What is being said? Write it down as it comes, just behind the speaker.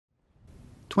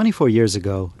24 years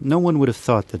ago, no one would have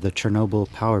thought that the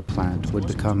Chernobyl power plant would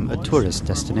become a tourist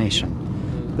destination.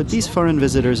 But these foreign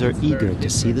visitors are eager to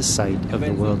see the site of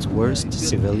the world's worst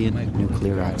civilian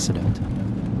nuclear accident.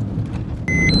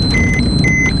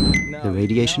 The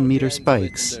radiation meter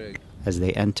spikes as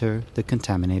they enter the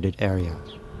contaminated area.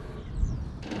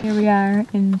 Here we are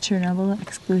in Chernobyl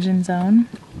exclusion zone.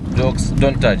 Dogs,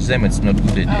 don't touch them, it's not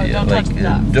good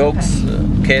idea. Dogs,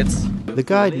 cats. The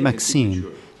guide,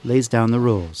 Maxime, lays down the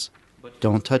rules.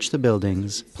 Don't touch the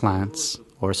buildings, plants,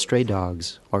 or stray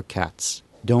dogs or cats.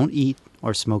 Don't eat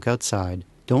or smoke outside.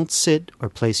 Don't sit or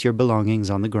place your belongings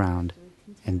on the ground.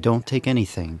 And don't take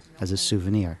anything as a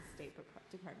souvenir.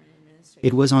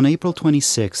 It was on April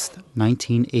 26,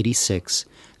 1986,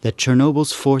 that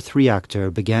Chernobyl's fourth reactor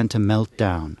began to melt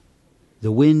down.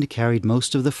 The wind carried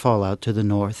most of the fallout to the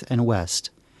north and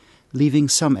west, leaving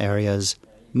some areas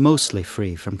mostly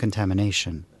free from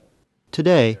contamination.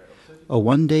 Today, a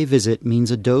one-day visit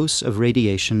means a dose of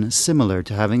radiation similar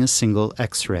to having a single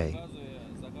X-ray.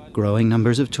 Growing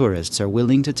numbers of tourists are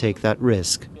willing to take that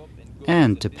risk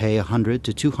and to pay $100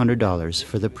 to $200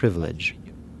 for the privilege.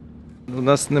 У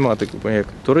нас немає такого, як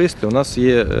туристи, у нас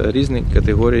є різні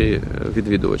категорії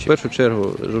відвідувачів. В першу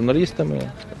чергу з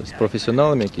журналістами, з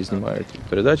професіоналами, які знімають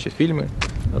передачі, фільми,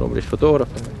 роблять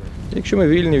фотографами. Якщо ми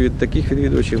вільні від таких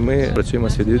відвідувачів, ми працюємо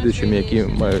з відвідувачами, які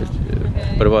мають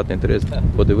приватний інтерес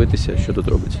подивитися, що тут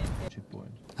робиться.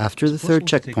 After the third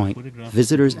checkpoint,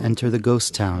 visitors enter the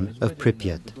ghost town of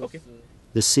Prypyat.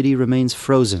 The city remains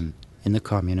frozen in the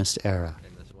communist era.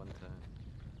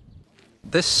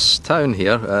 This town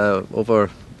here, over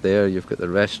there you've got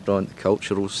the restaurant, the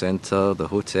cultural centre, the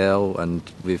hotel, and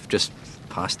we've just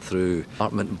passed through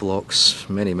apartment blocks,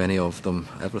 many of them.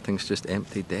 Everything's just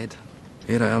empty, dead.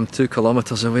 Here I am 2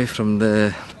 kilometres away from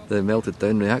the melted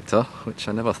down reactor, which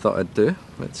I never thought I'd do.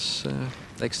 It's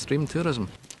extreme tourism.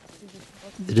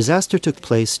 The disaster took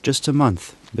place just a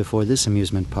month before this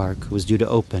amusement park was due to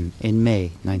open in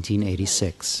May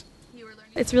 1986.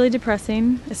 It's really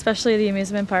depressing, especially the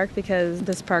amusement park, because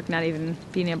this park not even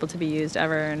being able to be used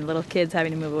ever, and little kids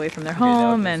having to move away from their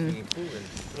home, and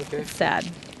it's sad.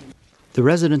 The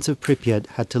residents of Prypyat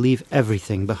had to leave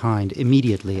everything behind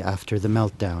immediately after the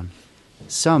meltdown.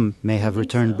 Some may have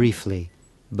returned briefly,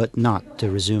 but not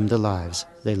to resume the lives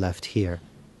they left here.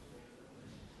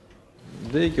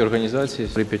 Деякі організації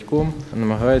з Прип'ятком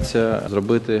намагаються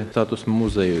зробити статус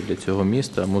музею для цього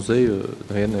міста, музею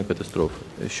воєнної катастрофи,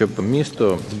 щоб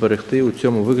місто зберегти у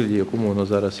цьому вигляді, якому воно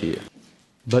зараз є.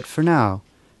 But for now,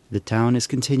 the town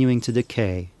is continuing to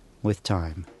decay with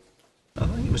time. I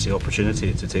think it was the opportunity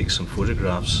to take some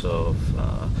photographs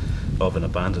of an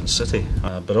abandoned city,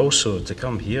 but also to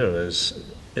come here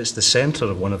it's the centre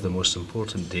of one of the most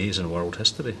important days in world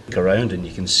history. Look around and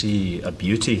you can see a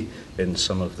beauty in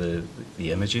some of the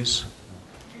images.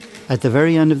 At the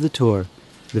very end of the tour,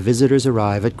 the visitors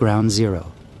arrive at Ground Zero,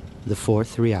 the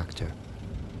fourth reactor.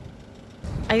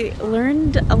 I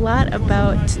learned a lot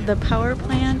about the power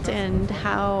plant and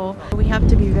how we have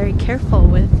to be very careful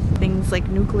with things like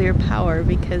nuclear power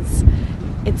because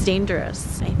it's dangerous.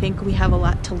 I think we have a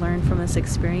lot to learn from this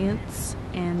experience,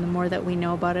 and the more that we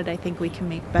know about it, I think we can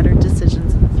make better decisions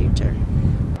in the future.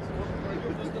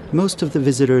 Most of the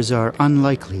visitors are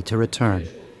unlikely to return,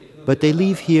 but they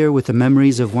leave here with the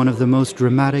memories of one of the most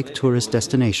dramatic tourist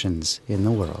destinations in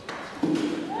the world.